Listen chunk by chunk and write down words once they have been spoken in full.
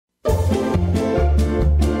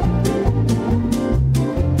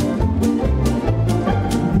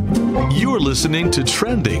listening to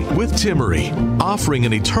Trending with Timmerie, offering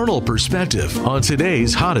an eternal perspective on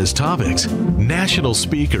today's hottest topics. National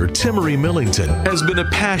speaker Timmerie Millington has been a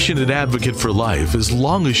passionate advocate for life as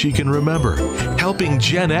long as she can remember, helping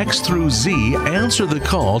Gen X through Z answer the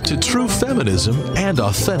call to true feminism and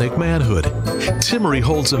authentic manhood. Timmerie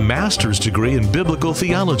holds a master's degree in biblical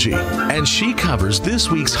theology, and she covers this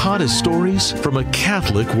week's hottest stories from a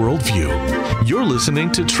Catholic worldview. You're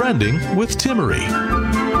listening to Trending with Timmerie.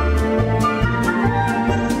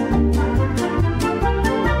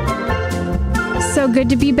 So good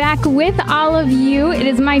to be back with all of you. It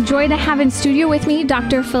is my joy to have in studio with me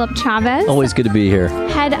Dr. Phillip Chavez. Always good to be here.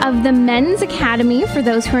 Head of the Men's Academy, for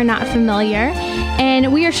those who are not familiar.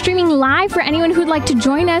 And we are streaming live for anyone who'd like to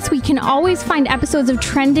join us. We can always find episodes of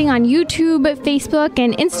Trending on YouTube, Facebook,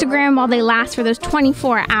 and Instagram while they last for those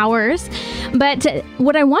 24 hours. But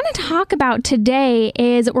what I want to talk about today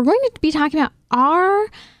is we're going to be talking about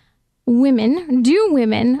do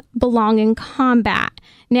women belong in combat?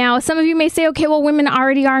 Now, some of you may say, okay, well, women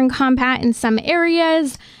already are in combat in some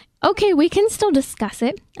areas. Okay, we can still discuss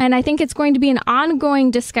it. And I think it's going to be an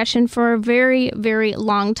ongoing discussion for a very, very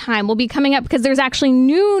long time. We'll be coming up because there's actually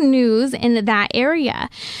new news in that area.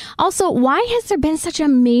 Also, why has there been such a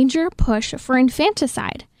major push for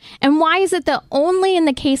infanticide? And why is it that only in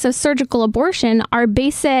the case of surgical abortion are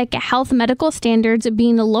basic health medical standards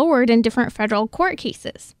being lowered in different federal court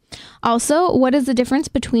cases? Also, what is the difference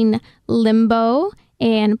between limbo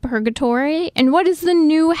and purgatory, and what is the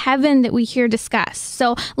new heaven that we hear discussed?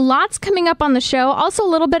 So lots coming up on the show. Also a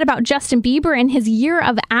little bit about Justin Bieber and his year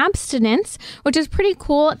of abstinence, which is pretty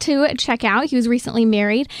cool to check out. He was recently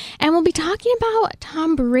married. And we'll be talking about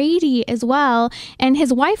Tom Brady as well. And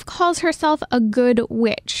his wife calls herself a good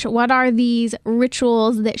witch. What are these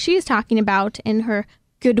rituals that she's talking about in her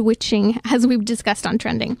good witching, as we've discussed on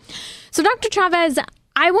Trending? So Dr. Chavez,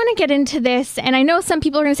 I want to get into this, and I know some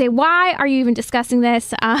people are going to say, why are you even discussing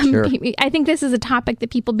this? Sure. I think this is a topic that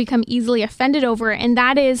people become easily offended over, and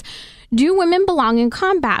that is, do women belong in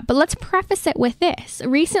combat? But let's preface it with this.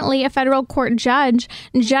 Recently, a federal court judge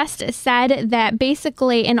just said that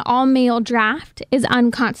basically an all-male draft is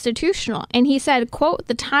unconstitutional. And he said, quote,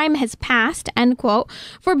 the time has passed, end quote,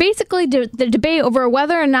 for basically the debate over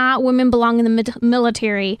whether or not women belong in the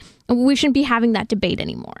military. We shouldn't be having that debate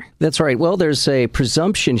anymore. That's right. Well, there's a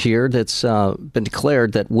presumption here that's been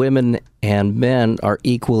declared that women and men are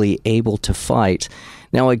equally able to fight.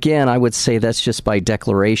 Now, again, I would say that's just by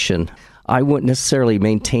declaration. I wouldn't necessarily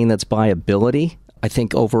maintain that's by ability. I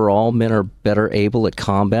think overall men are better able at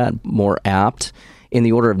combat, more apt. In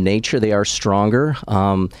the order of nature, they are stronger.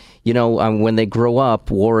 When they grow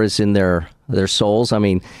up, war is in their souls. I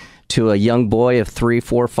mean, to a young boy of 3,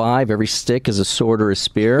 4, 5, every stick is a sword or a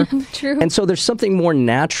spear. True. And so there's something more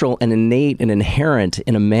natural and innate and inherent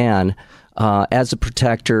in a man as a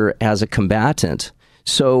protector, as a combatant.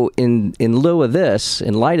 So in light of this,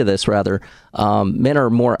 men are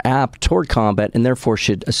more apt toward combat and therefore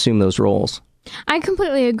should assume those roles. I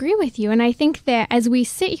completely agree with you. And I think that as we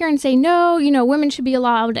sit here and say, no, women should be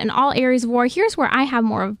allowed in all areas of war, here's where I have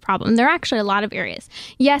more of a problem. There are actually a lot of areas.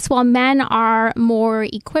 Yes, while men are more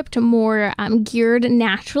equipped, more geared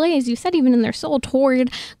naturally, as you said, even in their soul,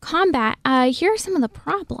 toward combat, here are some of the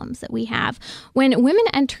problems that we have. When women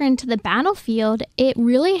enter into the battlefield, it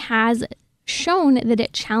really has shown that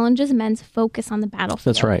it challenges men's focus on the battlefield.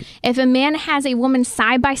 That's right. If a man has a woman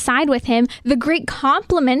side by side with him, the great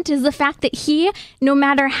compliment is the fact that he, no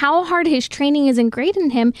matter how hard his training is ingrained in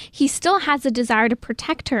him, he still has a desire to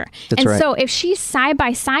protect her. That's right. So if she's side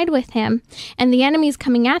by side with him and the enemy's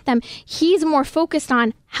coming at them, he's more focused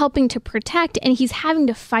on helping to protect, and he's having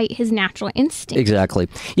to fight his natural instinct. Exactly.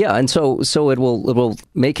 Yeah, and so it will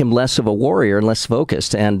make him less of a warrior and less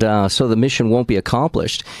focused, and so the mission won't be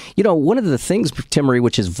accomplished. One of the things, Timmerie,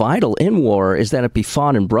 which is vital in war is that it be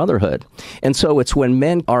fought in brotherhood. And so it's when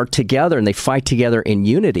men are together and they fight together in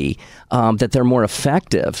unity that they're more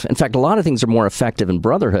effective. In fact, a lot of things are more effective in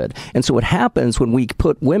brotherhood. And so what happens when we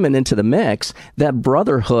put women into the mix, that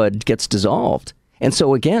brotherhood gets dissolved. And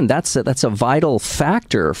so, again, that's a vital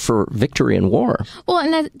factor for victory in war. Well,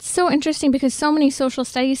 and that's so interesting because so many social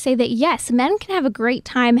studies say that, yes, men can have a great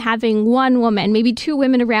time having one woman, maybe two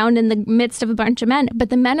women around in the midst of a bunch of men,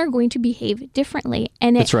 but the men are going to behave differently.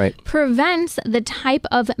 And it prevents the type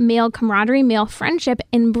of male camaraderie, male friendship,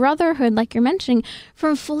 and brotherhood, like you're mentioning,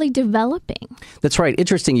 from fully developing. That's right.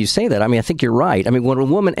 Interesting you say that. I mean, I think you're right. I mean, when a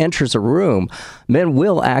woman enters a room, men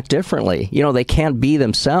will act differently. They can't be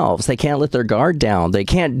themselves. They can't let their guard down. down. They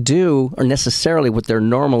can't do or necessarily what they're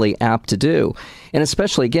normally apt to do. And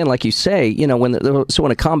especially, again, like you say, when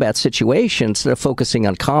in a combat situation, instead of focusing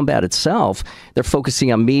on combat itself, they're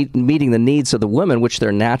focusing on meeting the needs of the woman, which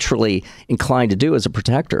they're naturally inclined to do as a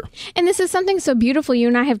protector. And this is something so beautiful. You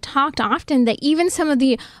and I have talked often that even some of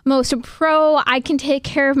the most I can take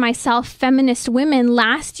care of myself feminist women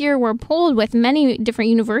last year were polled with many different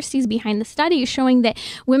universities behind the study, showing that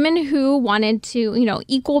women who wanted to,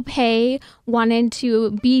 equal pay, wanted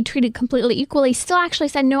to be treated completely equally, still actually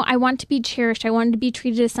said, no, I want to be cherished. I want to be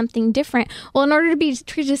treated as something different. Well, in order to be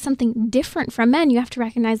treated as something different from men, you have to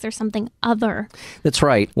recognize there's something other. That's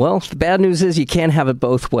right. Well, the bad news is you can't have it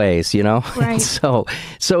both ways, Right. So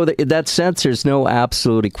in that sense, there's no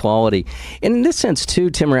absolute equality. And in this sense, too,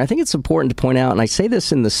 Timmerie, I think it's important to point out, and I say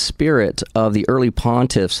this in the spirit of the early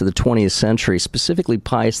pontiffs of the 20th century, specifically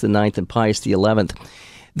Pius IX and Pius XI.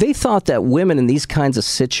 They thought that women in these kinds of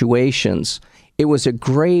situations, it was a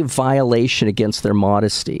grave violation against their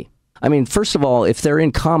modesty. I mean, first of all, if they're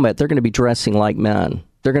in combat, they're going to be dressing like men.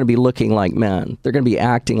 They're going to be looking like men. They're going to be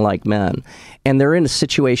acting like men. And they're in a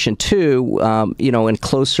situation, too, in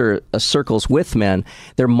closer circles with men,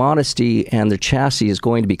 their modesty and their chastity is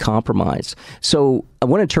going to be compromised. So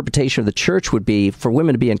one interpretation of the church would be for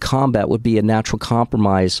women to be in combat would be a natural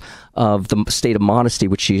compromise of the state of modesty,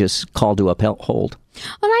 which she is called to uphold.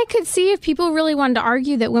 Well, I could see if people really wanted to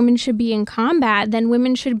argue that women should be in combat, then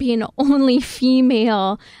women should be in only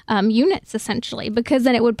female units, essentially, because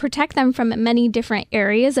then it would protect them from many different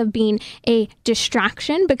areas of being a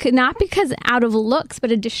distraction, not because out of looks,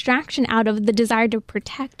 but a distraction out of the desire to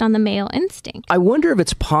protect on the male instinct. I wonder if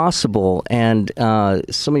it's possible, and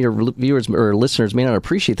some of your viewers or listeners may not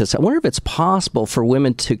appreciate this, I wonder if it's possible for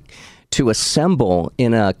women to assemble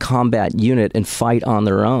in a combat unit and fight on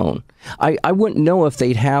their own. I wouldn't know if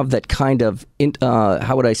they'd have that kind of,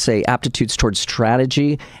 aptitudes towards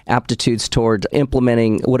strategy, aptitudes toward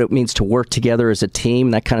implementing what it means to work together as a team,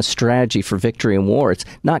 that kind of strategy for victory in war. It's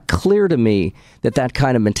not clear to me that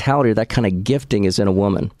kind of mentality or that kind of gifting is in a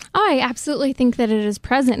woman. I absolutely think that it is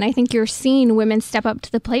present. And I think you're seeing women step up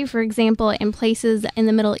to the plate, for example, in places in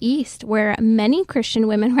the Middle East where many Christian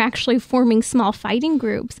women were actually forming small fighting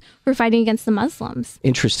groups who were fighting against the Muslims.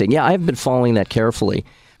 Interesting. Yeah, I've been following that carefully.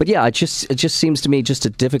 But yeah, it just seems to me just a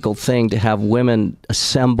difficult thing to have women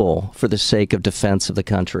assemble for the sake of defense of the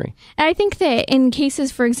country. And I think that in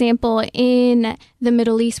cases, for example, in the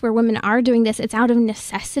Middle East where women are doing this, it's out of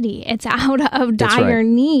necessity. It's out of dire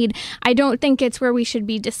need. I don't think it's where we should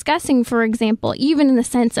be discussing, for example, even in the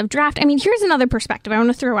sense of draft. I mean, here's another perspective I want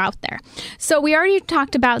to throw out there. So we already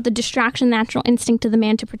talked about the distraction, natural instinct of the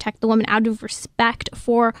man to protect the woman out of respect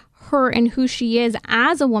for her and who she is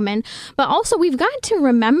as a woman. But also we've got to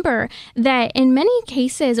remember that in many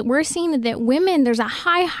cases, we're seeing that women, there's a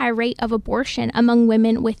high rate of abortion among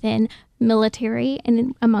women within military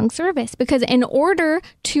and among service, because in order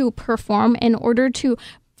to perform, in order to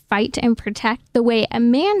fight and protect the way a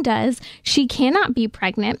man does, she cannot be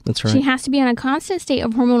pregnant. That's right. She has to be on a constant state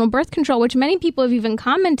of hormonal birth control, which many people have even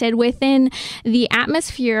commented within the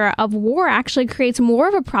atmosphere of war actually creates more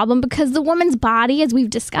of a problem because the woman's body, as we've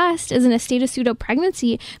discussed, is in a state of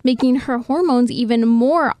pseudo-pregnancy, making her hormones even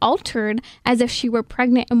more altered as if she were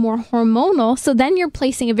pregnant and more hormonal. So then you're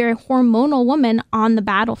placing a very hormonal woman on the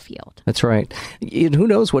battlefield. That's right. And who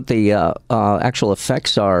knows what the actual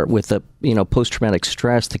effects are with the post-traumatic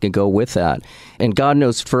stress that can go with that. And God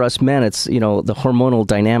knows for us men, it's, the hormonal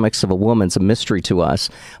dynamics of a woman's a mystery to us.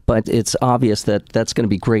 But it's obvious that that's going to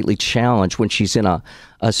be greatly challenged when she's in a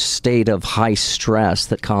state of high stress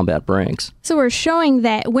that combat brings. So we're showing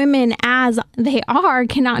that women, as they are,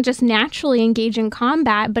 cannot just naturally engage in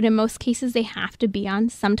combat, but in most cases they have to be on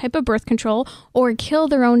some type of birth control or kill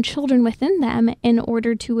their own children within them in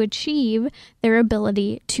order to achieve their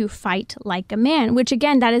ability to fight like a man, which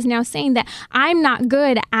again, that is now saying that I'm not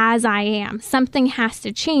good as I am. Something has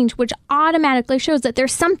to change, which automatically shows that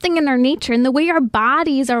there's something in our nature and the way our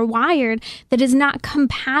bodies are wired that is not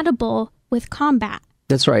compatible with combat.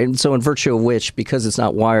 That's right. And so in virtue of which, because it's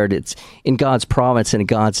not wired, it's in God's providence and in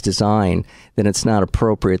God's design, then it's not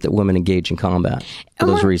appropriate that women engage in combat for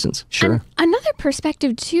those reasons. Sure. Another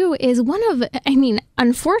perspective, too, is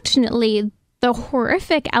unfortunately, the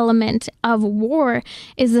horrific element of war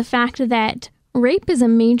is the fact that rape is a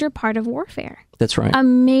major part of warfare. That's right. A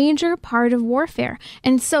major part of warfare.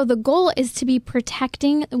 And so the goal is to be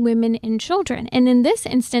protecting women and children. And in this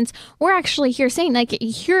instance, we're actually here saying, like,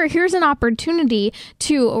 here's an opportunity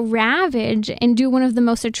to ravage and do one of the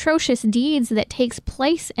most atrocious deeds that takes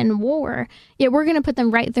place in war. Yet we're going to put them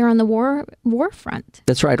right there on the war front.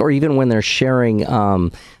 That's right. Or even when they're sharing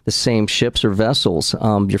the same ships or vessels,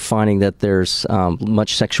 you're finding that there's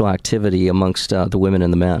much sexual activity amongst the women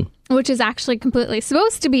and the men. Which is actually completely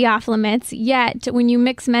supposed to be off limits. Yet when you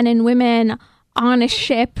mix men and women on a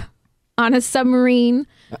ship, on a submarine,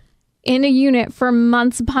 in a unit for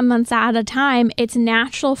months upon months at a time, it's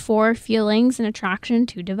natural for feelings and attraction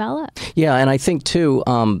to develop. Yeah, and I think too,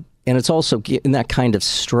 and it's also in that kind of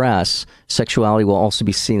stress, sexuality will also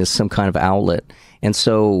be seen as some kind of outlet. And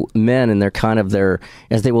so men, and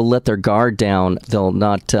as they will let their guard down, they'll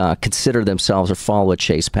not consider themselves or follow a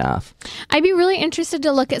chaste path. I'd be really interested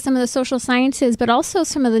to look at some of the social sciences, but also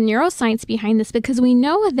some of the neuroscience behind this, because we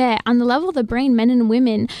know that on the level of the brain, men and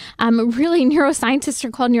women, really neuroscientists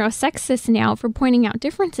are called neurosexists now for pointing out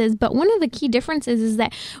differences. But one of the key differences is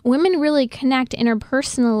that women really connect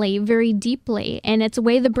interpersonally very deeply, and it's the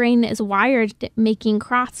way the brain is wired, making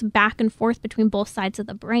cross back and forth between both sides of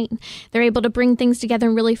the brain. They're able to bring things together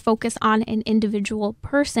and really focus on an individual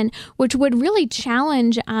person, which would really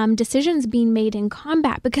challenge decisions being made in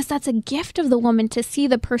combat, because that's a gift of the woman to see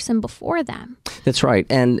the person before them. That's right.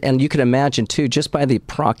 And you can imagine, too, just by the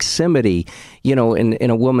proximity, in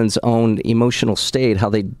a woman's own emotional state, how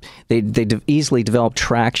they easily develop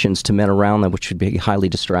tractions to men around them, which would be highly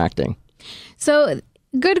distracting. So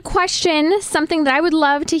good question. Something that I would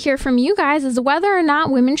love to hear from you guys is whether or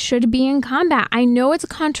not women should be in combat. I know it's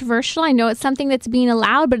controversial. I know it's something that's being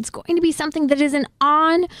allowed, but it's going to be something that is an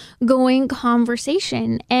ongoing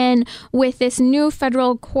conversation. And with this new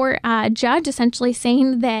federal court judge essentially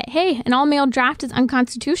saying that, hey, an all-male draft is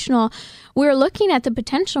unconstitutional, we're looking at the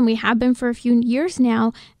potential, and we have been for a few years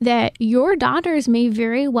now, that your daughters may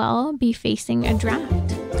very well be facing a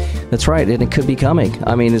draft. That's right, and it could be coming.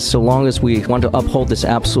 I mean, so long as we want to uphold this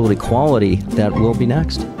absolute equality, that will be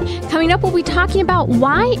next. Coming up, we'll be talking about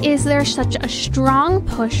why is there such a strong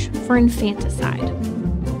push for infanticide.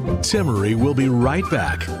 Timmerie will be right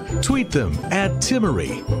back. Tweet them at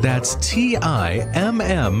Timmerie. That's Timmerie.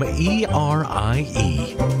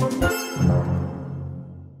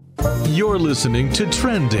 You're listening to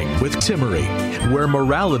Trending with Timmerie, where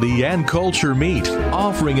morality and culture meet,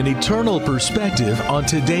 offering an eternal perspective on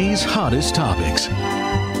today's hottest topics.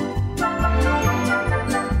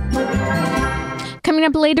 Coming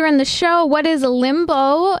up later in the show, what is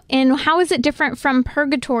limbo and how is it different from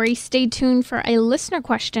purgatory? Stay tuned for a listener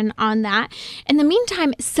question on that. In the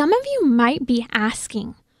meantime, some of you might be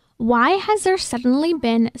asking, why has there suddenly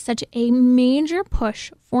been such a major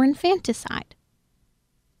push for infanticide?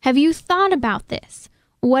 Have you thought about this?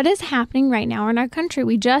 What is happening right now in our country?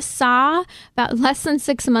 We just saw about less than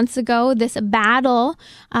 6 months ago this battle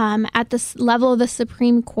at the level of the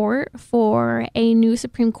Supreme Court for a new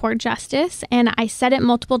Supreme Court justice. And I said it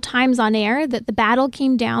multiple times on air that the battle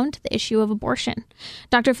came down to the issue of abortion.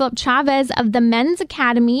 Dr. Phillip Chavez of the Men's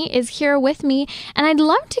Academy is here with me. And I'd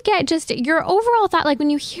love to get just your overall thought. Like,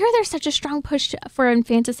 when you hear there's such a strong push for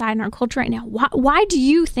infanticide in our culture right now, why do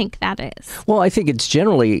you think that is? Well, I think it's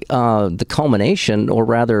generally the culmination,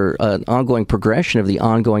 or rather an ongoing progression of the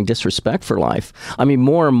ongoing disrespect for life. I mean,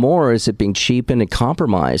 more and more is it being cheapened and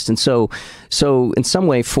compromised. And so in some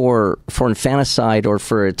way for infanticide, or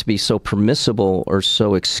for it to be so permissible or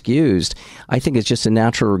so excused, I think it's just a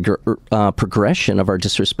natural progression of our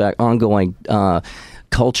disrespect, ongoing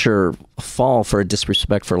culture fall for a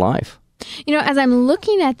disrespect for life. As I'm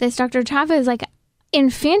looking at this, Dr. Chavez, like,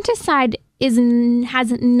 infanticide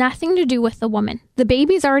has nothing to do with the woman. The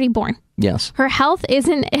baby's already born. Yes. Her health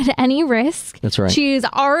isn't at any risk. That's right. She's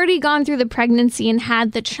already gone through the pregnancy and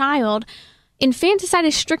had the child. Infanticide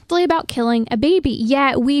is strictly about killing a baby.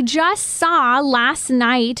 Yet we just saw last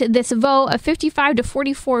night this vote, a 55 to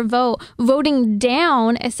 44 vote, voting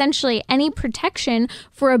down essentially any protection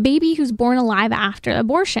for a baby who's born alive after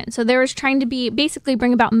abortion. So there was trying to be basically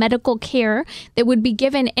bring about medical care that would be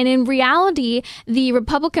given. And in reality, the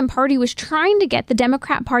Republican Party was trying to get the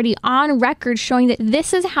Democrat Party on record showing that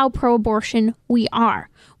this is how pro-abortion we are.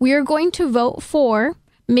 We are going to vote for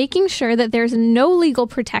making sure that there's no legal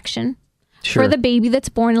protection for the baby that's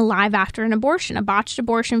born alive after an abortion, a botched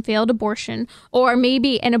abortion, failed abortion, or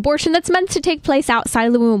maybe an abortion that's meant to take place outside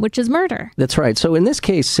of the womb, which is murder. That's right. So in this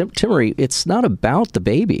case, Timmerie, it's not about the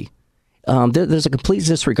baby. There's a complete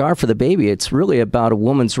disregard for the baby. It's really about a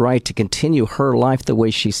woman's right to continue her life the way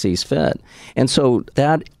she sees fit. And so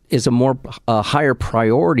that is a higher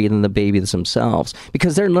priority than the babies themselves,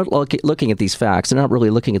 because they're not looking at these facts. They're not really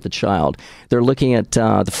looking at the child. They're looking at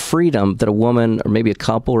the freedom that a woman, or maybe a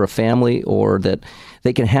couple or a family, or that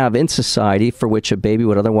they can have in society, for which a baby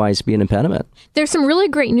would otherwise be an impediment. There's some really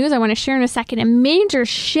great news I want to share in a second. A major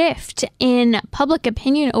shift in public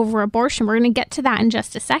opinion over abortion. We're going to get to that in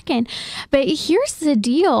just a second. But here's the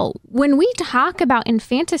deal. When we talk about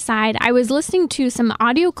infanticide, I was listening to some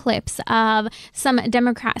audio clips of some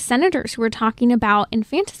Democrat senators who were talking about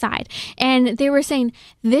infanticide. And they were saying,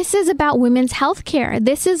 this is about women's health care.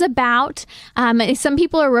 This is about, some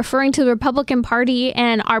people are referring to the Republican Party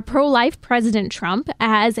and our pro-life President Trump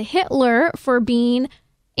as Hitler for being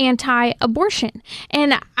anti-abortion.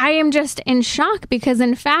 And I am just in shock because,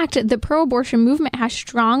 in fact, the pro-abortion movement has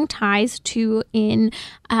strong ties to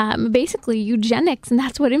basically eugenics, and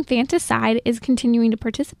that's what infanticide is continuing to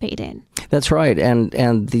participate in. That's right.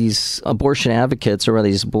 And these abortion advocates, or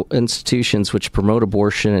these institutions which promote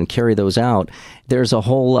abortion and carry those out, there's a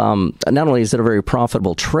whole, not only is it a very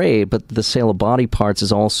profitable trade, but the sale of body parts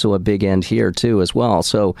is also a big end here too as well.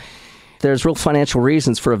 So there's real financial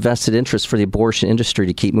reasons for a vested interest for the abortion industry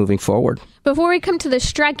to keep moving forward. Before we come to the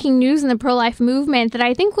striking news in the pro-life movement that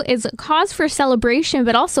I think is a cause for celebration,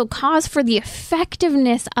 but also cause for the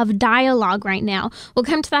effectiveness of dialogue right now. We'll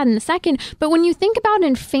come to that in a second. But when you think about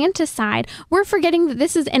infanticide, we're forgetting that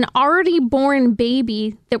this is an already born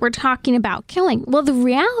baby that we're talking about killing. Well, the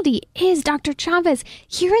reality is, Dr. Chavez,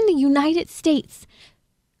 here in the United States,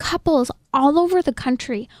 couples all over the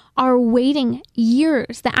country are waiting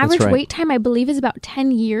years. The average wait time, I believe, is about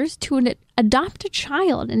 10 years to adopt a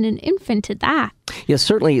child, and an infant at that. Yes,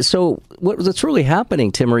 certainly. So what's really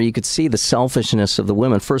happening, Timmerie, you could see the selfishness of the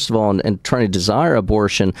women, first of all, and trying to desire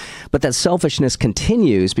abortion. But that selfishness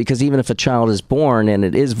continues, because even if a child is born and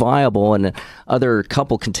it is viable and other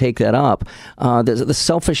couple can take that up, the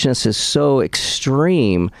selfishness is so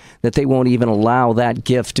extreme that they won't even allow that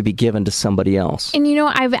gift to be given to somebody else. And,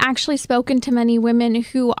 I've actually spoken to many women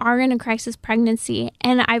who are in a crisis pregnancy,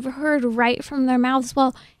 and I've heard right from their mouths,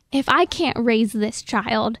 well, if I can't raise this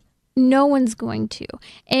child, no one's going to.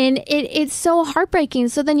 And it's so heartbreaking.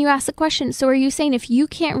 So then you ask the question, so are you saying if you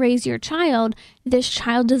can't raise your child, this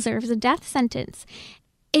child deserves a death sentence?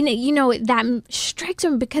 And, that strikes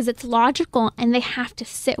them because it's logical, and they have to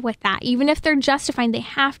sit with that. Even if they're justifying, they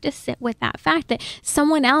have to sit with that fact that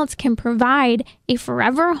someone else can provide a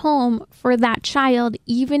forever home for that child,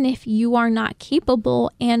 even if you are not capable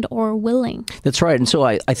and or willing. That's right. And so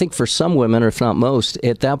I think for some women, or if not most,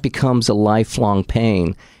 that becomes a lifelong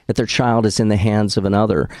pain, that their child is in the hands of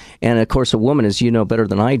another. And of course, a woman, as you know better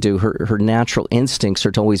than I do, her natural instincts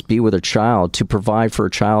are to always be with her child, to provide for her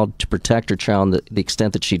child, to protect her child to the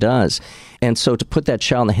extent that she does. And so to put that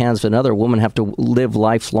child in the hands of another, women have to live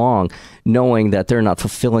lifelong knowing that they're not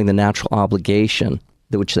fulfilling the natural obligation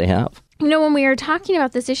which they have. When we are talking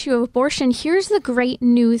about this issue of abortion, here's the great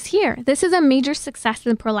news here. This is a major success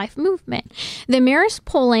in the pro-life movement. The Marist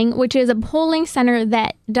polling, which is a polling center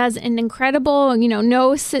that does an incredible,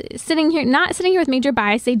 not sitting here with major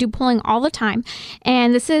bias. They do polling all the time.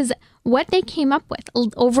 And this is what they came up with.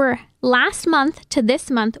 Over last month to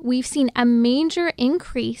this month, we've seen a major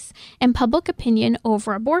increase in public opinion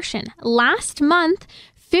over abortion. Last month,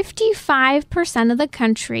 55% of the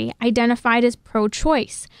country identified as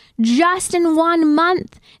pro-choice. Just in 1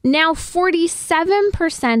 month, now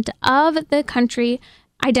 47% of the country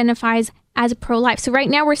identifies as pro-life. So right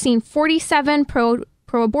now we're seeing 47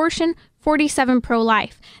 pro-abortion, 47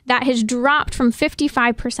 pro-life. That has dropped from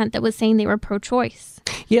 55% that was saying they were pro-choice.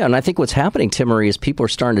 Yeah, and I think what's happening, Timmerie, is people are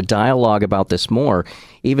starting to dialogue about this more,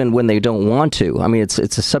 even when they don't want to. I mean, it's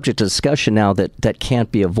a subject of discussion now that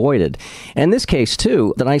can't be avoided. And in this case,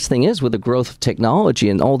 too, the nice thing is with the growth of technology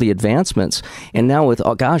and all the advancements, and now with,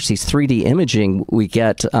 these 3D imaging we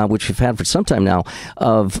get, which we've had for some time now,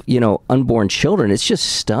 of, unborn children, it's just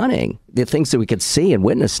stunning, the things that we could see and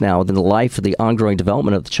witness now in the life of the ongoing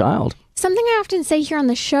development of the child. Something I often say here on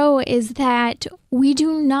the show is that we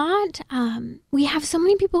do not, we have so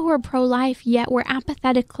many people who are pro-life, yet we're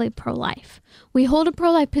apathetically pro-life. We hold a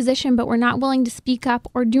pro-life position, but we're not willing to speak up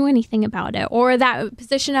or do anything about it. Or that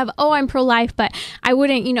position of, I'm pro-life, but I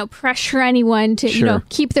wouldn't, pressure anyone to,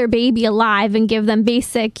 keep their baby alive and give them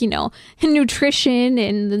basic, nutrition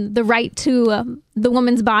and the right to the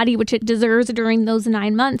woman's body, which it deserves during those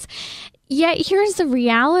 9 months. Yet here's the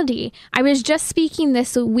reality. I was just speaking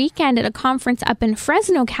this weekend at a conference up in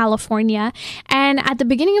Fresno, California. And at the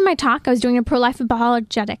beginning of my talk, I was doing a pro-life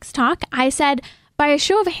apologetics talk. I said, by a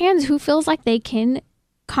show of hands, who feels like they can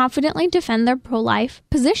confidently defend their pro-life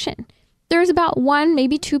position? There's about 1,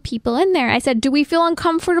 maybe 2 people in there. I said, do we feel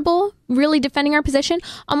uncomfortable really defending our position,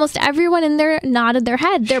 almost everyone in there nodded their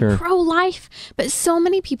head. They're Sure. pro-life, but so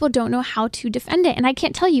many people don't know how to defend it. And I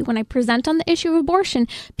can't tell you, when I present on the issue of abortion,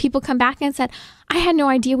 people come back and said, I had no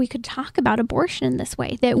idea we could talk about abortion in this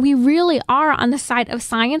way, that we really are on the side of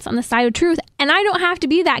science, on the side of truth. And I don't have to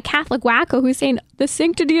be that Catholic wacko who's saying the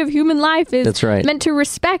sanctity of human life is That's right. meant to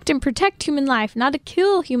respect and protect human life, not to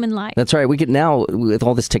kill human life. That's right. We could now, with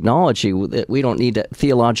all this technology, we don't need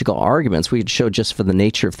theological arguments. We could show just for the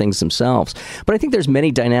nature of things themselves. But I think there's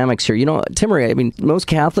many dynamics here. You know, Timmerie, I mean, most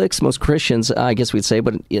Catholics, most Christians, I guess we'd say,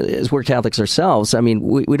 but as we're Catholics ourselves, I mean,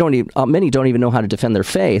 we don't even, many don't even know how to defend their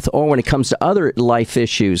faith. Or when it comes to other life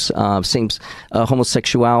issues,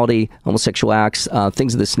 homosexuality, homosexual acts,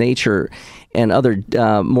 things of this nature, and other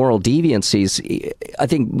moral deviancies, I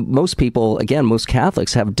think most people, again, most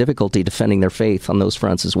Catholics have difficulty defending their faith on those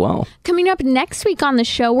fronts as well. Coming up next week on the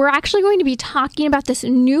show, we're actually going to be talking about this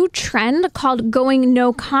new trend called going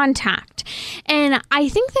no contact. And I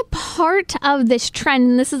think that part of this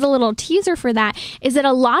trend, and this is a little teaser for that, is that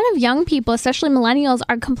a lot of young people, especially millennials,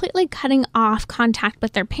 are completely cutting off contact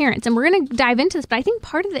with their parents. And we're going to dive into this, but I think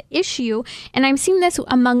part of the issue, and I'm seeing this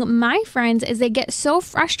among my friends, is they get so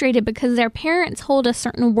frustrated because their parents hold a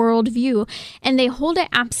certain worldview and they hold it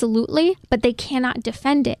absolutely, but they cannot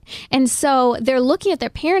defend it. And so they're looking at their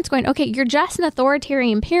parents going, okay, you're just an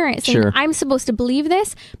authoritarian parent saying, Sure. I'm supposed to believe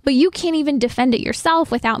this, but you can't even defend it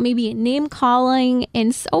yourself without maybe name calling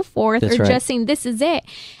and so forth, That's or right. just saying this is it.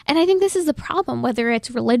 And I think this is the problem, whether it's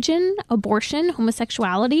religion, abortion,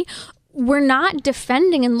 homosexuality. We're not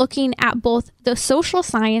defending and looking at both the social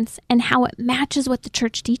science and how it matches what the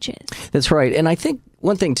church teaches. That's right. And I think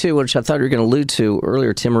one thing, too, which I thought you were going to allude to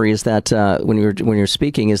earlier, Timmerie, is that when you're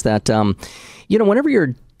speaking, is that, whenever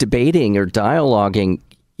you're debating or dialoguing,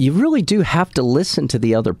 you really do have to listen to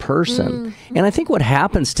the other person. And I think what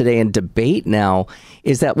happens today in debate now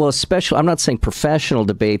is that, well, especially, I'm not saying professional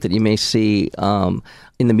debate that you may see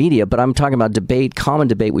in the media, but I'm talking about debate, common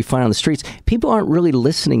debate we find on the streets. People aren't really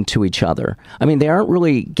listening to each other. I mean, they aren't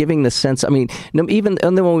really giving the sense, even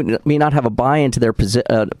though we may not have a buy-in to their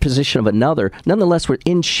position of another, nonetheless, we're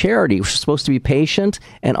in charity. We're supposed to be patient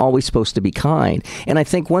and always supposed to be kind. And I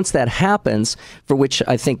think once that happens, for which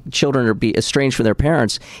I think children are estranged from their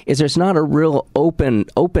parents, is there's not a real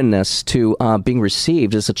openness to being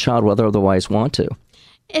received as a child would otherwise want to.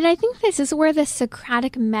 And I think this is where the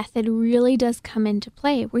Socratic method really does come into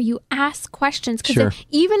play, where you ask questions. Because Sure.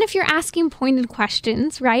 even if you're asking pointed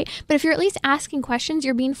questions, right? But if you're at least asking questions,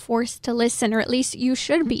 you're being forced to listen, or at least you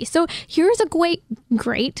should be. So here's a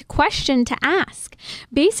great question to ask.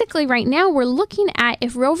 Basically, right now, we're looking at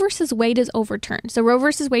if Roe versus Wade is overturned. So Roe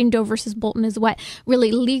versus Wade and Doe versus Bolton is what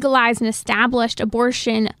really legalized and established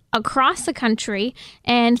abortion across the country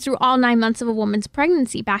and through all 9 months of a woman's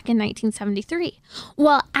pregnancy back in 1973.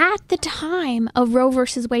 Well, at the time of Roe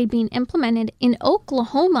versus Wade being implemented in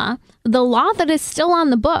Oklahoma, the law that is still on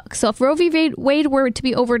the book, so if Roe v. Wade were to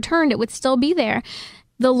be overturned, it would still be there.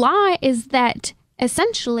 The law is that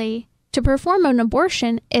essentially to perform an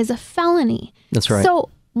abortion is a felony. That's right. So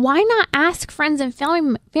why not ask friends and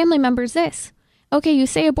family members this? Okay, you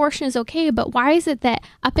say abortion is okay, but why is it that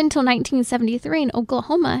up until 1973 in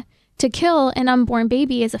Oklahoma, to kill an unborn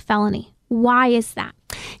baby is a felony? Why is that?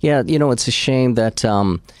 Yeah, it's a shame that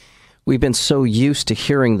we've been so used to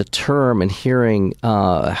hearing the term and hearing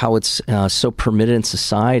how it's so permitted in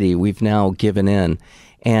society, we've now given in.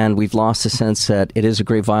 And we've lost the sense that it is a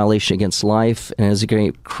great violation against life and it is a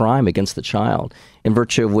great crime against the child, in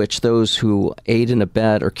virtue of which those who aid and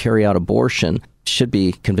abet or carry out abortion should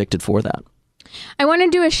be convicted for that. I want to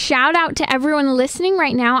do a shout out to everyone listening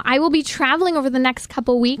right now. I will be traveling over the next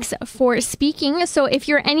couple weeks for speaking. So if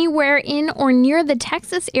you're anywhere in or near the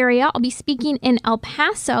Texas area, I'll be speaking in El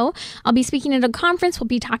Paso. I'll be speaking at a conference. We'll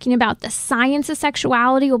be talking about the science of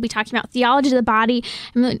sexuality. We'll be talking about theology of the body.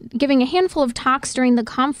 I'm giving a handful of talks during the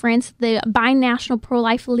conference, the Binational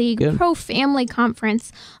Pro-Life League Good. Pro-Family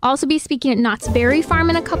Conference. I'll also be speaking at Knott's Berry Farm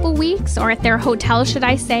in a couple weeks, or at their hotel, should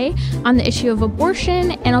I say, on the issue of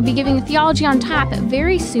abortion. And I'll be giving a theology on tap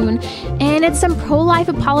very soon, and it's some pro-life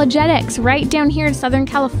apologetics right down here in Southern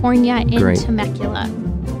California in Great. Temecula.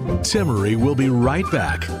 Timmerie will be right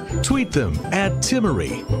back. Tweet them at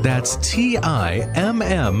Timmerie. That's Timmerie.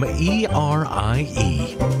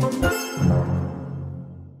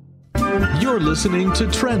 You're listening to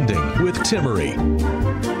Trending with Timmerie.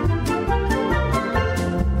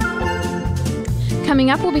 Coming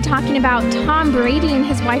up, we'll be talking about Tom Brady and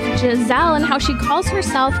his wife Gisele and how she calls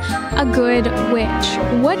herself a good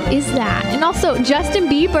witch. What is that? And also, Justin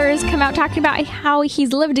Bieber has come out talking about how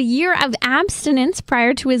he's lived a year of abstinence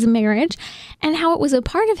prior to his marriage. and how it was a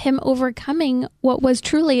part of him overcoming what was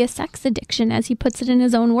truly a sex addiction, as he puts it in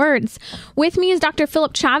his own words. With me is Dr.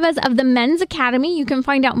 Phillip Chavez of the Men's Academy. You can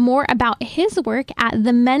find out more about his work at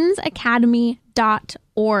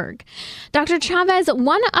themensacademy.org. Dr. Chavez,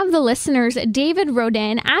 one of the listeners, David, wrote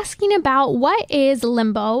in asking about what is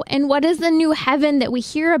limbo and what is the new heaven that we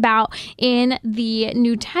hear about in the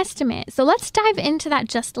New Testament. So let's dive into that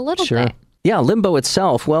just a little bit. Yeah, limbo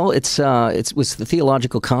itself, well, it was the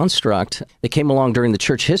theological construct that came along during the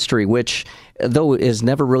church history, which, though it has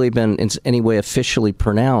never really been in any way officially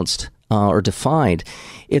pronounced or defined,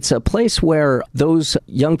 it's a place where those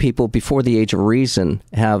young people before the age of reason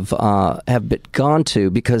have been gone to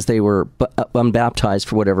because they were unbaptized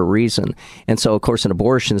for whatever reason. And so, of course, in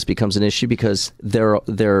abortion, this becomes an issue because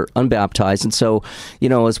they're unbaptized. And so,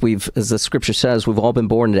 as the scripture says, we've all been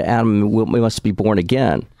born into Adam, and we must be born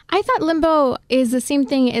again. I thought limbo is the same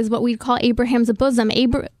thing as what we'd call Abraham's bosom.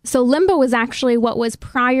 So limbo was actually what was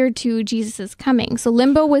prior to Jesus' coming. So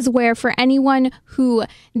limbo was where for anyone who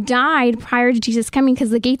died prior to Jesus' coming, because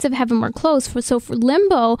the gates of heaven were closed. So for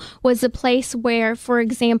limbo was a place where, for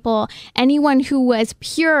example, anyone who was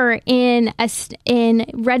pure in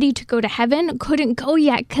ready to go to heaven couldn't go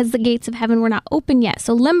yet because the gates of heaven were not open yet.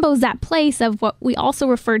 So limbo is that place of what we also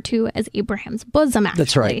refer to as Abraham's bosom,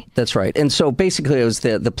 actually. That's right. And so basically it was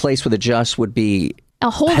the place where the just would be a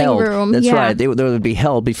holding held. room. That's right. They would be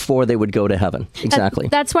held before they would go to heaven. Exactly.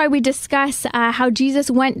 That's why we discuss how Jesus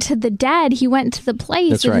went to the dead. He went to the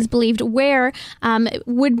place that is believed where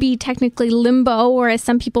would be technically limbo, or as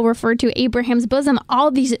some people refer to, Abraham's bosom. All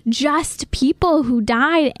these just people who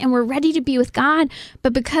died and were ready to be with God.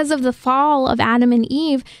 But because of the fall of Adam and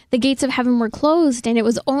Eve, the gates of heaven were closed, and it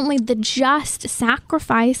was only the just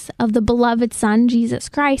sacrifice of the beloved Son, Jesus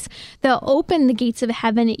Christ, that opened the gates of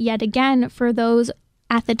heaven yet again for those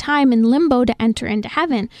at the time in limbo to enter into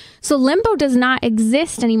heaven. So limbo does not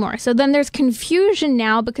exist anymore. So then there's confusion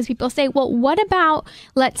now because people say, well, what about,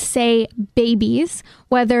 let's say, babies,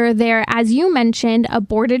 whether they're, as you mentioned,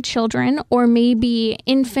 aborted children, or maybe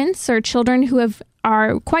infants or children who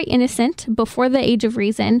are quite innocent before the age of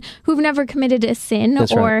reason, who've never committed a sin,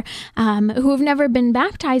 or who have never been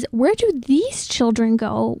baptized. Where do these children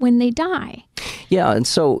go when they die? Yeah, and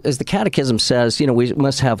so as the Catechism says, we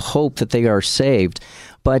must have hope that they are saved.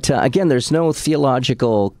 But again, there's no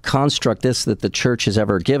theological construct that the church has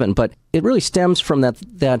ever given. But it really stems from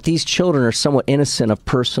that these children are somewhat innocent of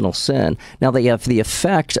personal sin. Now, they have the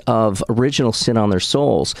effect of original sin on their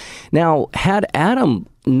souls. Now, had Adam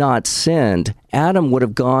not sinned, Adam would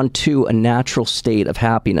have gone to a natural state of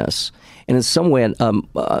happiness, and in some way,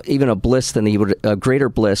 even a greater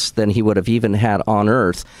bliss than he would have even had on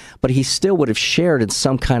earth. But he still would have shared in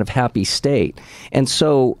some kind of happy state. And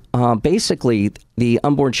so, basically, the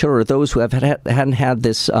unborn children are those who hadn't had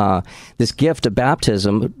this gift of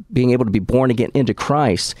baptism, being able to be born again into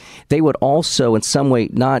Christ. They would also, in some way,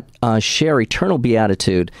 not share eternal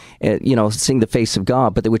beatitude, seeing the face of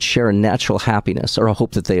God, but they would share a natural happiness, or a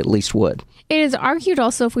hope that they at least would. It is argued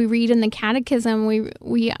also, if we read in the Catechism,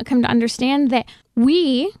 we come to understand that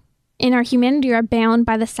we, in our humanity, are bound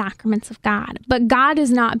by the sacraments of God, but God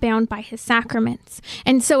is not bound by his sacraments.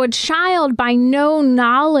 And so a child, by no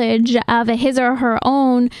knowledge of his or her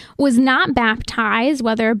own, was not baptized,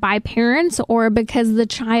 whether by parents or because the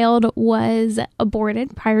child was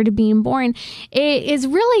aborted prior to being born. It is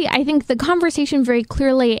really, I think, the conversation very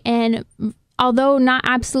clearly, and although not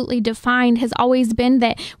absolutely defined, has always been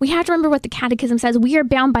that we have to remember what the Catechism says. We are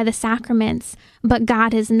bound by the sacraments, but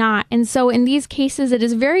God is not. And so in these cases, it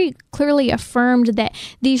is very clearly affirmed that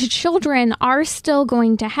these children are still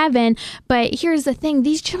going to heaven. But here's the thing.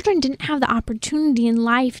 These children didn't have the opportunity in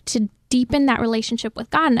life to deepen that relationship with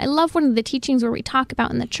God. And I love one of the teachings where we talk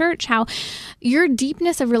about in the church how your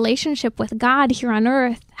deepness of relationship with God here on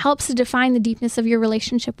earth helps to define the deepness of your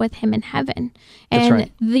relationship with him in heaven.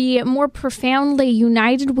 And the more profoundly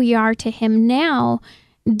united we are to him now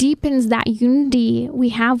deepens that unity we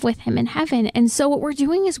have with him in heaven. And so what we're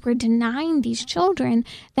doing is we're denying these children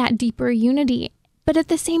that deeper unity. But at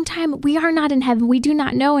the same time, we are not in heaven. We do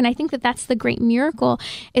not know. And I think that that's the great miracle,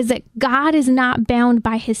 is that God is not bound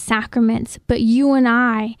by his sacraments, but you and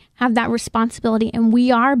I have that responsibility, and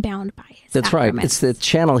we are bound by his That's sacraments. right. It's the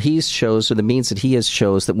channel he's chose, or the means that he has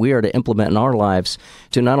chose, that we are to implement in our lives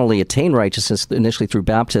to not only attain righteousness initially through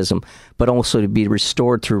baptism, but also to be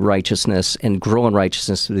restored through righteousness and grow in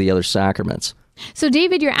righteousness through the other sacraments. So,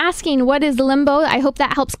 David, you're asking, what is limbo? I hope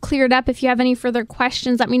that helps clear it up. If you have any further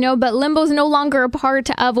questions, let me know. But limbo is no longer a part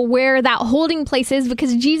of where that holding place is,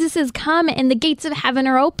 because Jesus has come and the gates of heaven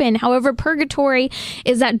are open. However, purgatory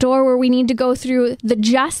is that door where we need to go through. The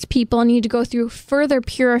just people need to go through further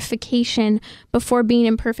purification before being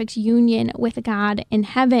in perfect union with God in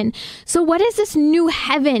heaven. So what is this new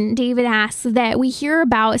heaven, David asks, that we hear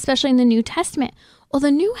about, especially in the New Testament? Well, the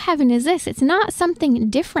new heaven is this. It's not something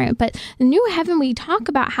different, but the new heaven, we talk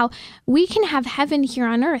about how we can have heaven here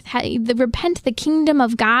on earth. Repent, the kingdom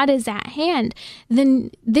of God is at hand.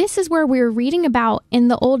 Then this is where we're reading about in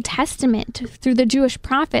the Old Testament through the Jewish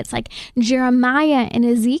prophets like Jeremiah and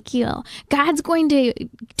Ezekiel. God's going to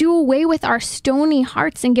do away with our stony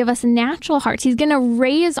hearts and give us natural hearts. He's going to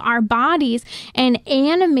raise our bodies and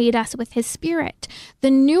animate us with his spirit.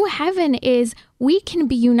 The new heaven is we can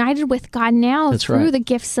be united with God now through the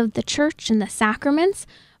gifts of the church and the sacraments,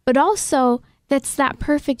 but also that's that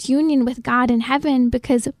perfect union with God in heaven,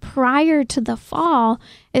 because prior to the fall,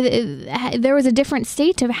 there was a different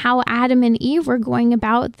state of how Adam and Eve were going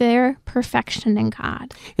about their perfection in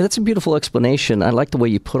God. Yeah, that's a beautiful explanation. I like the way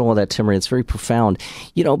you put all that, Timmerie. It's very profound.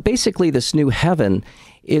 You know, basically this new heaven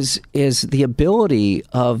is the ability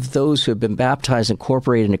of those who have been baptized,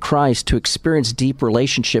 incorporated into Christ, to experience deep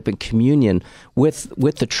relationship and communion with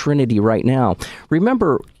the Trinity right now.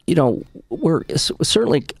 Remember, you know, we're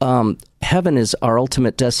certainly heaven is our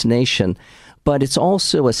ultimate destination, but it's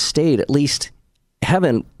also a state. At least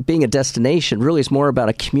heaven being a destination really is more about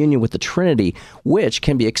a communion with the Trinity, which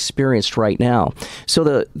can be experienced right now. So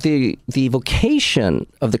the vocation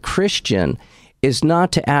of the Christian is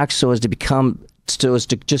not to act so as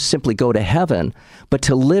to just simply go to heaven, but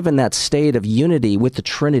to live in that state of unity with the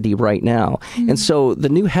Trinity right now. Mm-hmm. And so the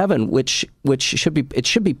new heaven, which should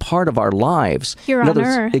be part of our lives. Here on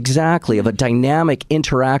earth. Exactly, of a dynamic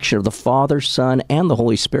interaction of the Father, Son, and the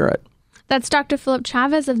Holy Spirit. That's Dr. Phillip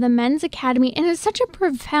Chavez of the Men's Academy, and it's such a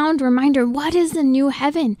profound reminder. What is the new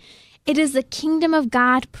heaven? It is the kingdom of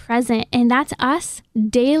God present, and that's us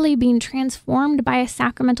daily being transformed by a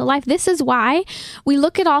sacramental life. This is why we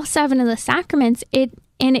look at all 7 of the sacraments. It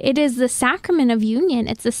is the sacrament of union.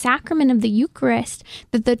 It's the sacrament of the Eucharist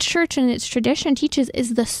that the church in its tradition teaches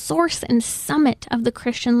is the source and summit of the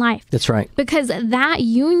Christian life. That's right. Because that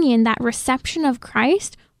union, that reception of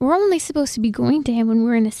Christ, we're only supposed to be going to him when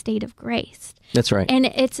we're in a state of grace. That's right. And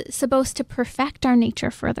it's supposed to perfect our nature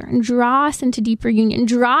further and draw us into deeper union,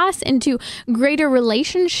 draw us into greater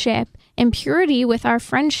relationship and purity with our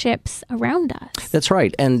friendships around us. That's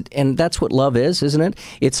right. And that's what love is, isn't it?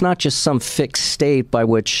 It's not just some fixed state by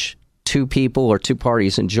which two people or two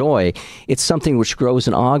parties enjoy. It's something which grows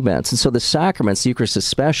and augments. And so the sacraments, the Eucharist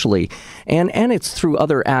especially, and it's through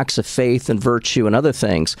other acts of faith and virtue and other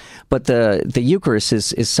things, but the Eucharist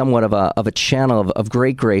is somewhat of a channel of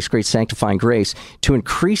great grace, great sanctifying grace, to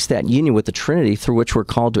increase that union with the Trinity through which we're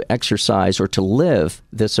called to exercise or to live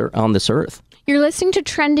on this earth. You're listening to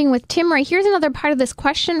Trending with Timmerie. Here's another part of this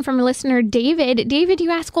question from listener David. David,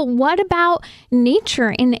 you ask, well, what about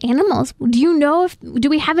nature and animals? Do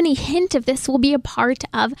we have any hint if this will be a part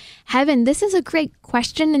of heaven? This is a great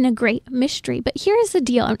question and a great mystery. But here's the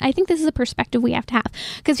deal. I think this is a perspective we have to have,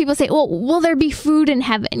 because people say, well, will there be food in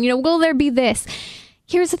heaven? Will there be this?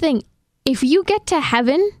 Here's the thing. If you get to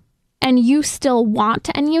heaven and you still want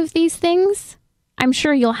any of these things, I'm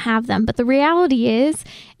sure you'll have them. But the reality is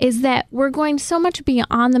that we're going so much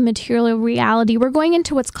beyond the material reality. We're going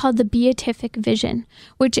into what's called the beatific vision,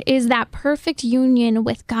 which is that perfect union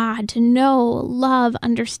with God, to know, love,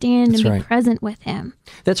 understand, and be present with him.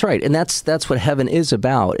 That's right. And that's what heaven is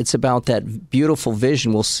about. It's about that beautiful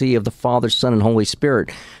vision we'll see of the Father, Son, and Holy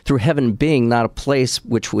Spirit, through heaven being not a place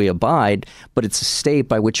which we abide, but it's a state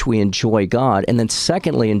by which we enjoy God, and then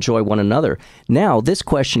secondly, enjoy one another. Now, this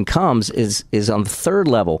question comes is on the third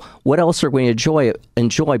level. What else are we going to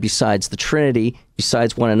enjoy besides the Trinity,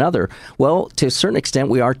 besides one another? Well, to a certain extent,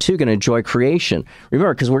 we are too going to enjoy creation.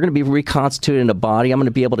 Remember, because we're going to be reconstituted in a body. I'm going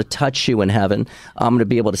to be able to touch you in heaven. I'm going to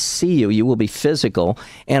be able to see you. You will be physical.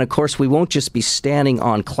 And of course, we won't just be standing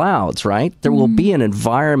on clouds, right? There will be an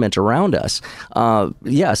environment around us.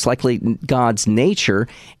 Yes, likely God's nature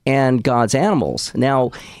and God's animals.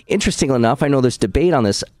 Now, interestingly enough, I know there's debate on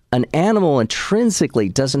this. An animal intrinsically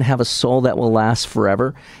doesn't have a soul that will last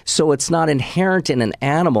forever, so it's not inherent in an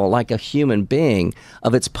animal, like a human being,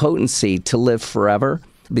 of its potency to live forever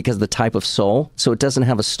because of the type of soul. So it doesn't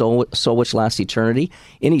have a soul which lasts in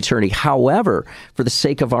eternity. However, for the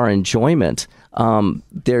sake of our enjoyment,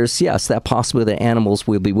 there's, yes, that possibility that animals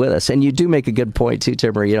will be with us. And you do make a good point too,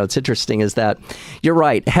 Timmerie. It's interesting is that you're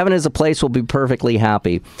right. Heaven is a place we'll be perfectly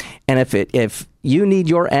happy. And if you need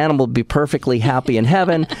your animal to be perfectly happy in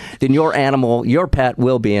heaven, then your animal, your pet,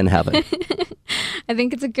 will be in heaven. I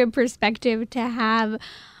think it's a good perspective to have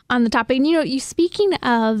on the topic. And, you speaking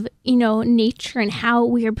of, nature and how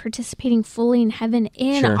we are participating fully in heaven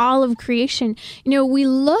in all of creation, we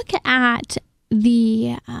look at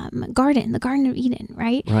the Garden of Eden,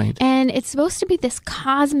 right? Right. And it's supposed to be this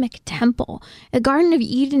cosmic temple. The Garden of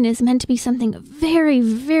Eden is meant to be something very,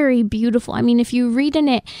 very beautiful. I mean, if you read in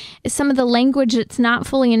it, some of the language that's not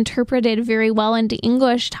fully interpreted very well into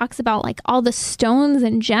English talks about like all the stones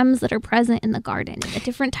and gems that are present in the garden, and the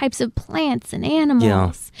different types of plants and animals.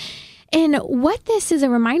 Yeah. And what this is a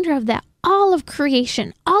reminder of, that all of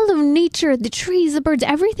creation, all of nature, the trees, the birds,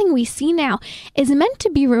 everything we see now is meant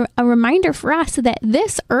to be a reminder for us that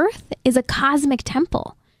this earth is a cosmic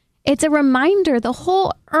temple. It's a reminder the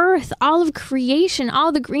whole earth, all of creation,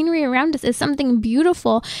 all the greenery around us is something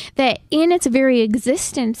beautiful that in its very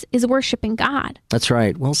existence is worshiping God. That's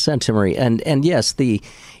right. Well said, Timmerie. And yes,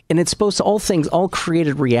 and it's supposed to, all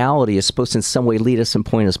created reality is supposed to in some way lead us and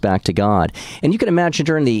point us back to God. And you can imagine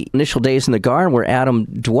during the initial days in the garden where Adam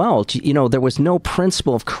dwelt, there was no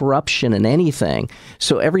principle of corruption in anything.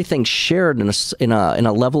 So everything shared in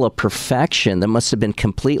a level of perfection that must have been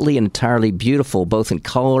completely and entirely beautiful, both in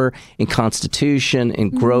color, in constitution, in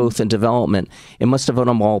growth and development. It must have been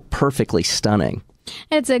all perfectly stunning.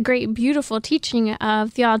 It's a great, beautiful teaching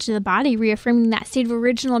of theology of the body, reaffirming that state of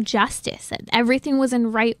original justice, that everything was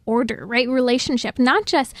in right order, right relationship, not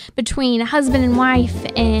just between husband and wife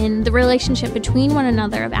and the relationship between one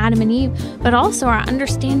another of Adam and Eve, but also our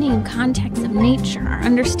understanding and context of nature, our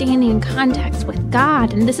understanding and context with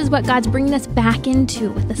God. And this is what God's bringing us back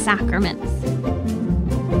into with the sacraments.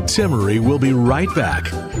 Timmerie will be right back.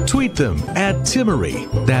 Tweet them at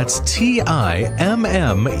Timmerie. That's Timmerie.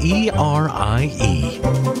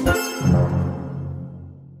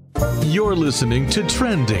 You're listening to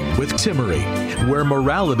Trending with Timmerie, where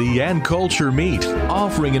morality and culture meet,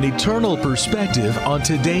 offering an eternal perspective on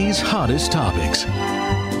today's hottest topics.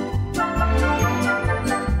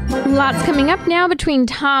 Lots coming up now between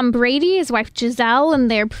Tom Brady, his wife Gisele, and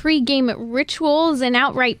their pre-game rituals and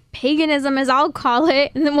outright paganism, as I'll call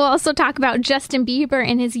it. And then we'll also talk about Justin Bieber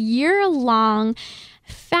and his year-long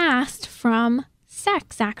fast from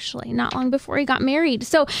sex, actually, not long before he got married.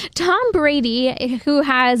 So Tom Brady, who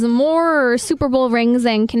has more Super Bowl rings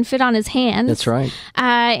than can fit on his hands. That's right.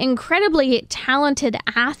 Incredibly talented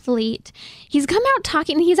athlete. He's come out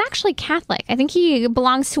talking, he's actually Catholic. I think he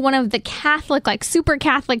belongs to one of the Catholic, like super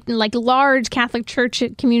Catholic, like large Catholic church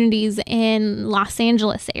communities in Los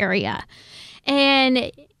Angeles area.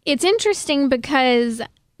 And it's interesting because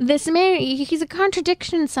this man, he's a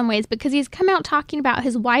contradiction in some ways, because he's come out talking about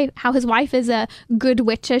his wife, how his wife is a good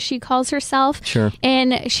witch, as she calls herself. Sure.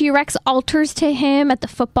 And she erects altars to him at the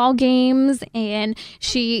football games. And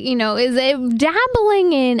she, is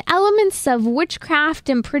dabbling in elements of witchcraft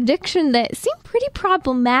and prediction that seem pretty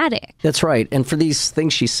problematic. That's right. And for these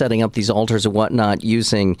things she's setting up, these altars and whatnot,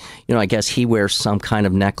 using, I guess he wears some kind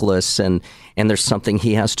of necklace and there's something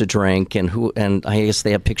he has to drink, and I guess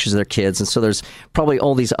they have pictures of their kids, and so there's probably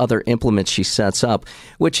all these other implements she sets up,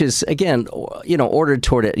 which is again, ordered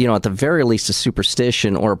toward it, at the very least a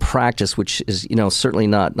superstition or a practice which is, certainly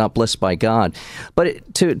not blessed by God.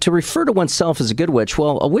 But to refer to oneself as a good witch,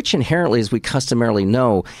 well, a witch inherently, as we customarily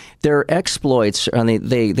know, their exploits, and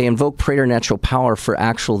they invoke preternatural power for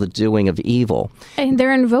the doing of evil. And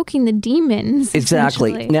they're invoking the demons.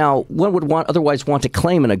 Exactly. Now, one would otherwise want to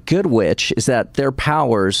claim in a good witch is that their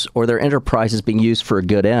powers or their enterprise is being used for a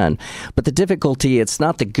good end. But the difficulty, it's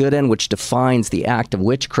not the good end which defines the act of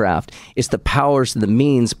witchcraft. It's the powers and the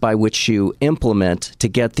means by which you implement to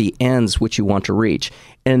get the ends which you want to reach.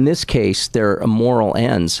 And in this case, they're immoral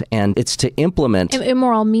ends, and it's to implement...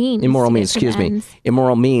 Immoral means,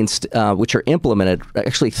 which are implemented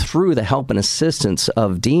actually through the help and assistance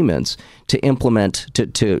of demons to implement,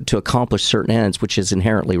 to accomplish certain ends, which is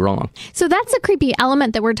inherently wrong. So that's a creepy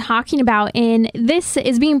element that we're talking about, and this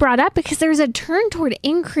is being brought up because there's a turn toward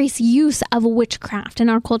increased use of witchcraft in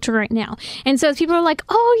our culture right now. And so people are like,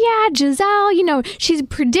 oh yeah, Gisele, she's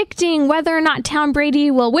predicting whether or not Tom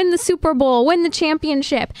Brady will win the Super Bowl, win the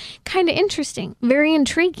championship. Kind of interesting, very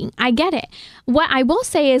intriguing. I get it. What I will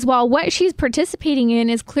say is, while what she's participating in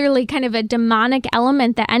is clearly kind of a demonic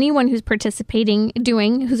element that anyone who's participating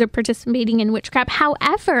in witchcraft.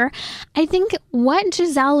 However, I think what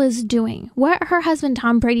Gisele is doing, what her husband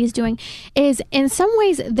Tom Brady is doing, is in some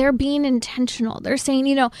ways they're being intentional. They're saying,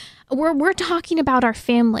 we're talking about our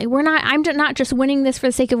family. I'm not just winning this for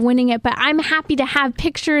the sake of winning it, but I'm happy to have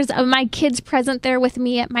pictures of my kids present there with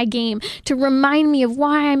me at my game to remind me of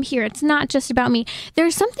why I'm here. It's not just about me.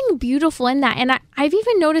 There's something beautiful in that. And I've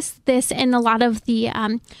even noticed this in a lot of the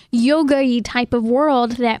yoga-y type of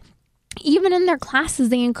world, that even in their classes,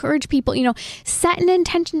 they encourage people, set an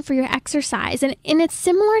intention for your exercise. And it's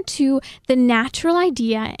similar to the natural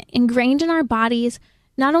idea ingrained in our bodies,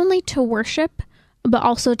 not only to worship, but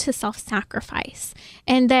also to self-sacrifice.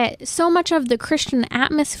 And that so much of the Christian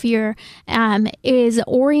atmosphere is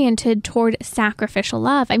oriented toward sacrificial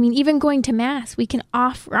love. I mean, even going to Mass, we can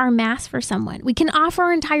offer our Mass for someone. We can offer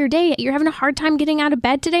our entire day. You're having a hard time getting out of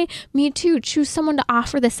bed today? Me too. Choose someone to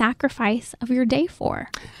offer the sacrifice of your day for.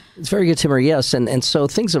 It's very good, Timmerie, yes. And so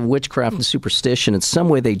things of witchcraft and superstition, in some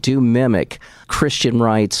way they do mimic Christian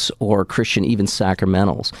rites or Christian even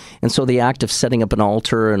sacramentals. And so the act of setting up an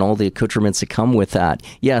altar and all the accoutrements that come with that,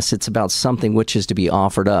 yes, it's about something which is to be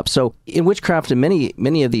offered up. So in witchcraft and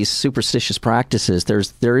many of these superstitious practices,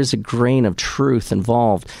 there is a grain of truth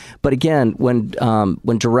involved. But again, when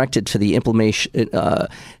directed to the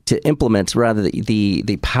to implement rather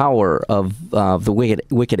the power of the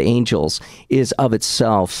wicked angels is of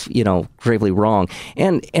itself, gravely wrong.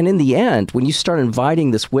 And in the end, when you start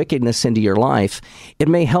inviting this wickedness into your life, it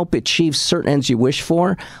may help achieve certain ends you wish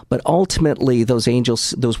for, but ultimately those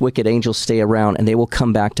wicked angels stay around and they will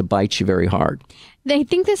come back to bite you very hard. I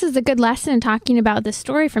think this is a good lesson in talking about the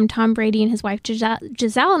story from Tom Brady and his wife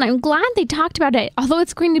Gisele, and I'm glad they talked about it. Although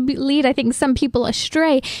it's going to lead, I think, some people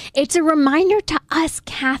astray, it's a reminder to us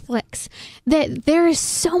Catholics that there is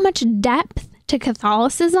so much depth to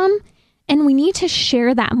Catholicism, and we need to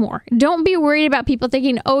share that more. Don't be worried about people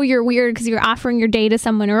thinking, oh, you're weird because you're offering your day to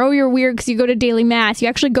someone, or oh, you're weird because you go to daily Mass. You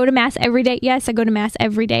actually go to Mass every day. Yes, I go to Mass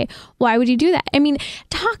every day. Why would you do that? I mean,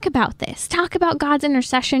 talk about this. Talk about God's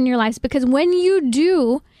intercession in your lives, because when you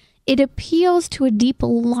do, it appeals to a deep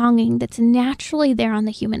longing that's naturally there on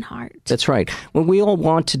the human heart. That's right. When we all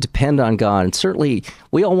want to depend on God, and certainly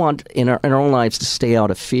we all want in our own lives to stay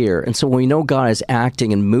out of fear. And so when we know God is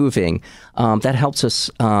acting and moving, that helps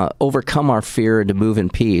us overcome our fear and to move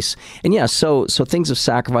in peace. And yeah, so things of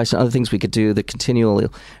sacrifice and other things we could do, the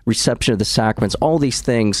continual reception of the sacraments, all these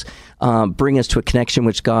things bring us to a connection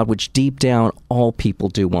with God, which deep down all people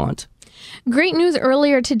do want. Great news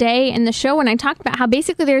earlier today in the show when I talked about how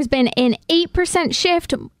basically there's been an 8%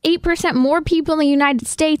 shift, 8% more people in the United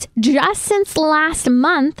States just since last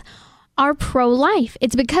month are pro-life.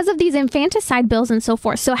 It's because of these infanticide bills and so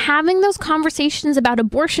forth. So having those conversations about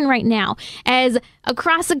abortion right now, as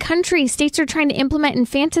across the country, states are trying to implement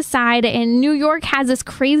infanticide, and New York has this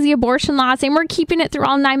crazy abortion law saying we're keeping it through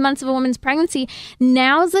all 9 months of a woman's pregnancy.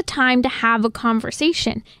 Now's the time to have a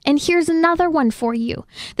conversation. And here's another one for you.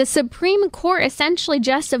 The Supreme Court essentially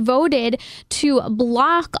just voted to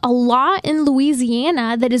block a law in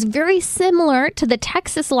Louisiana that is very similar to the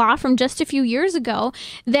Texas law from just a few years ago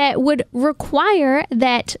that would require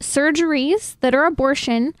that surgeries that are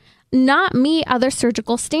abortion not meet other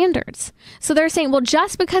surgical standards. So they're saying, well,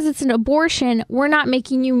 just because it's an abortion, we're not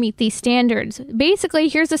making you meet these standards. Basically,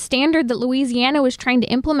 here's a standard that Louisiana was trying to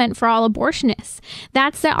implement for all abortionists.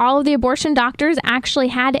 That's that all of the abortion doctors actually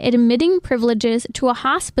had admitting privileges to a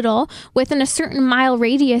hospital within a certain mile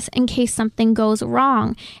radius in case something goes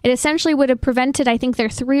wrong. It essentially would have prevented, I think, their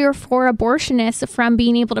 3 or 4 abortionists from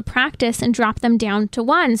being able to practice and drop them down to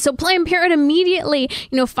 1. So Planned Parenthood immediately,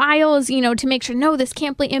 files, to make sure, no, this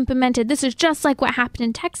can't be implemented. This is just like what happened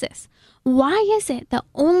in Texas. Why is it that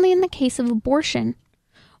only in the case of abortion,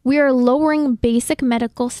 we are lowering basic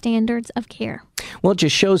medical standards of care? Well, it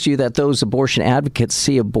just shows you that those abortion advocates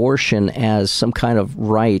see abortion as some kind of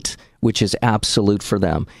right which is absolute for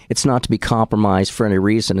them. It's not to be compromised for any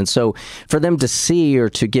reason. And so for them to see or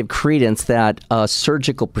to give credence that a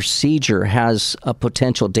surgical procedure has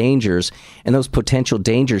potential dangers, and those potential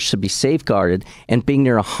dangers should be safeguarded, and being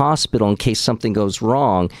near a hospital in case something goes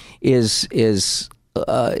wrong is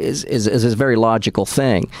a very logical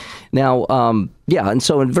thing. Now, and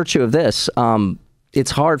so in virtue of this,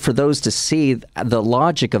 it's hard for those to see the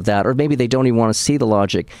logic of that, or maybe they don't even want to see the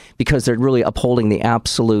logic because they're really upholding the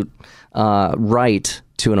absolute right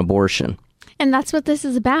to an abortion. And that's what this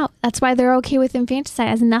is about. That's why they're okay with infanticide. It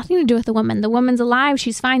has nothing to do with the woman. The woman's alive.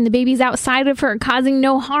 She's fine. The baby's outside of her, causing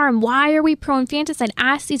no harm. Why are we pro-infanticide?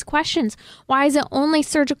 Ask these questions. Why is it only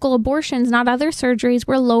surgical abortions, not other surgeries?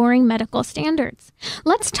 We're lowering medical standards.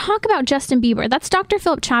 Let's talk about Justin Bieber. That's Dr.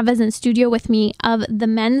 Phillip Chavez in studio with me of the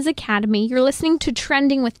Men's Academy. You're listening to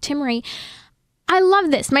Trending with Timmerie. I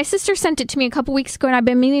love this. My sister sent it to me a couple weeks ago, and I've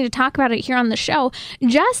been meaning to talk about it here on the show.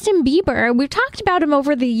 Justin Bieber, we've talked about him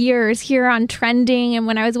over the years here on Trending and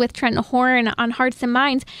when I was with Trent Horn on Hearts and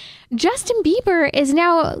Minds. Justin Bieber is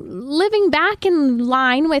now living back in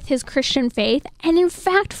line with his Christian faith and, in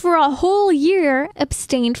fact, for a whole year,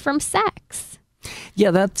 abstained from sex. Yeah,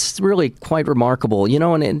 that's really quite remarkable.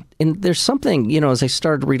 And there's something, as I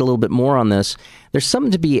started to read a little bit more on this, there's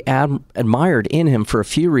something to be admired in him for a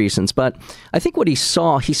few reasons. But I think what he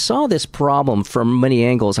saw this problem from many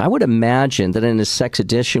angles. I would imagine that in his sex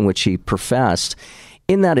addiction, which he professed,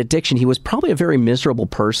 in that addiction, he was probably a very miserable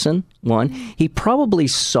person, one. He probably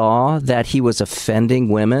saw that he was offending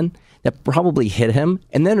women. That probably hit him,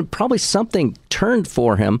 and then probably something turned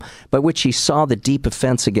for him by which he saw the deep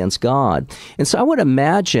offense against God. And so I would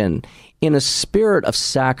imagine in a spirit of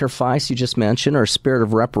sacrifice, you just mentioned, or a spirit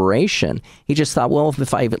of reparation, he just thought, well,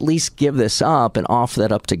 if I at least give this up and offer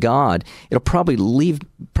that up to God, it'll probably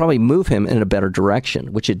move him in a better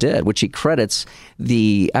direction, which it did, which he credits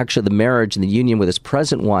the marriage and the union with his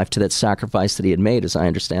present wife to that sacrifice that he had made, as I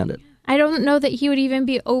understand it. I don't know that he would even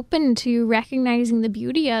be open to recognizing the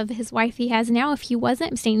beauty of his wife he has now if he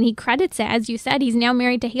wasn't abstaining. He credits it. As you said, he's now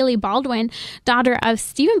married to Haley Baldwin, daughter of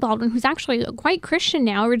Stephen Baldwin, who's actually quite Christian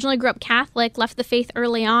now. Originally grew up Catholic, left the faith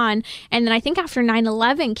early on, and then I think after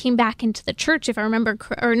 9/11 came back into the church, if I remember,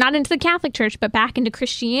 or not into the Catholic church, but back into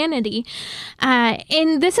Christianity.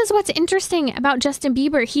 And this is what's interesting about Justin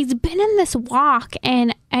Bieber. He's been in this walk,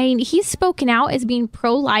 and he's spoken out as being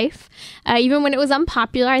pro-life, even when it was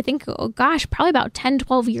unpopular. I think, probably about 10,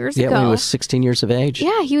 12 years ago. Yeah, when he was 16 years of age.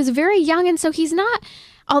 Yeah, he was very young. And so he's not,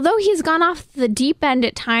 although he's gone off the deep end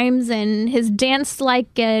at times and has danced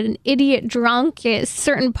like an idiot drunk at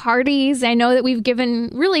certain parties. I know that we've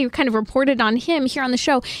really kind of reported on him here on the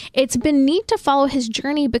show. It's been neat to follow his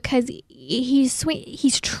journey because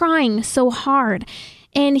he's trying so hard.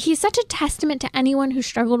 And he's such a testament to anyone who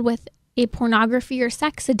struggled with a pornography or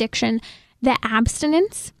sex addiction, that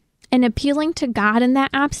abstinence and appealing to God in that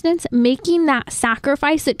abstinence, making that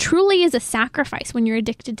sacrifice, it truly is a sacrifice when you're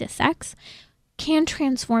addicted to sex, can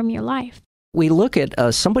transform your life. We look at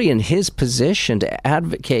somebody in his position to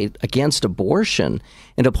advocate against abortion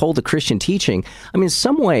and uphold the Christian teaching. I mean, in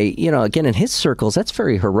some way, again, in his circles, that's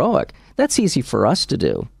very heroic. That's easy for us to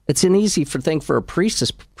do. It's an easy thing for a priest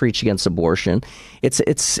to preach against abortion. It's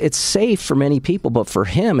safe for many people, but for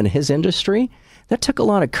him and his industry, that took a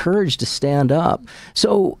lot of courage to stand up.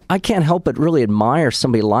 So I can't help but really admire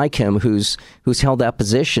somebody like him who's held that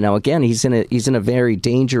position. Now, again, he's in a very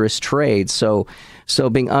dangerous trade. So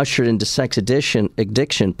being ushered into sex addiction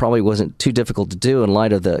probably wasn't too difficult to do in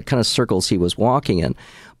light of the kind of circles he was walking in.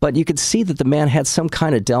 But you could see that the man had some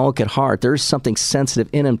kind of delicate heart. There's something sensitive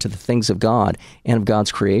in him to the things of God and of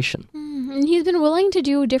God's creation. And he's been willing to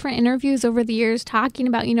do different interviews over the years talking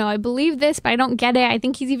about, I believe this, but I don't get it. I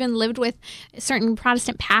think he's even lived with certain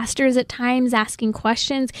Protestant pastors at times asking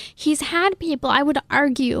questions. He's had people, I would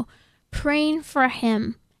argue, praying for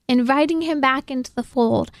him, inviting him back into the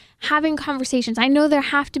fold, having conversations. I know there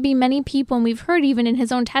have to be many people, and we've heard even in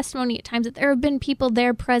his own testimony at times that there have been people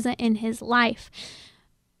there present in his life.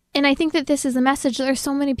 And I think that this is a message. There are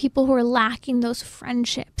so many people who are lacking those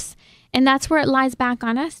friendships. And that's where it lies back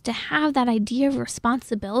on us to have that idea of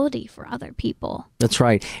responsibility for other people. That's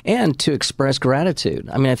right. And to express gratitude.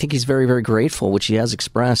 I mean, I think he's very, very grateful, which he has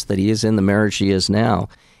expressed, that he is in the marriage he is now.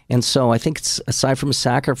 And so I think aside from his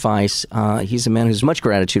sacrifice, he's a man who's much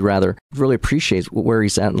gratitude, really appreciates where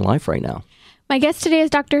he's at in life right now. My guest today is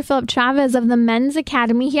Dr. Phillip Chavez of the Men's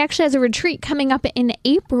Academy. He actually has a retreat coming up in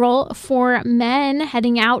April for men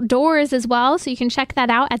heading outdoors as well. So you can check that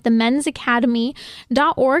out at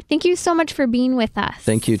themensacademy.org. Thank you so much for being with us.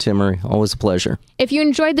 Thank you, Timmerie. Always a pleasure. If you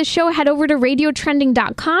enjoyed the show, head over to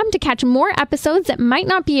radiotrending.com to catch more episodes that might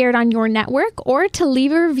not be aired on your network, or to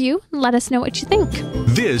leave a review and let us know what you think.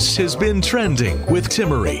 This has been Trending with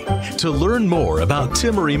Timmerie. To learn more about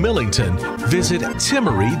Timmerie Millington, visit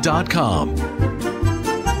timmerie.com.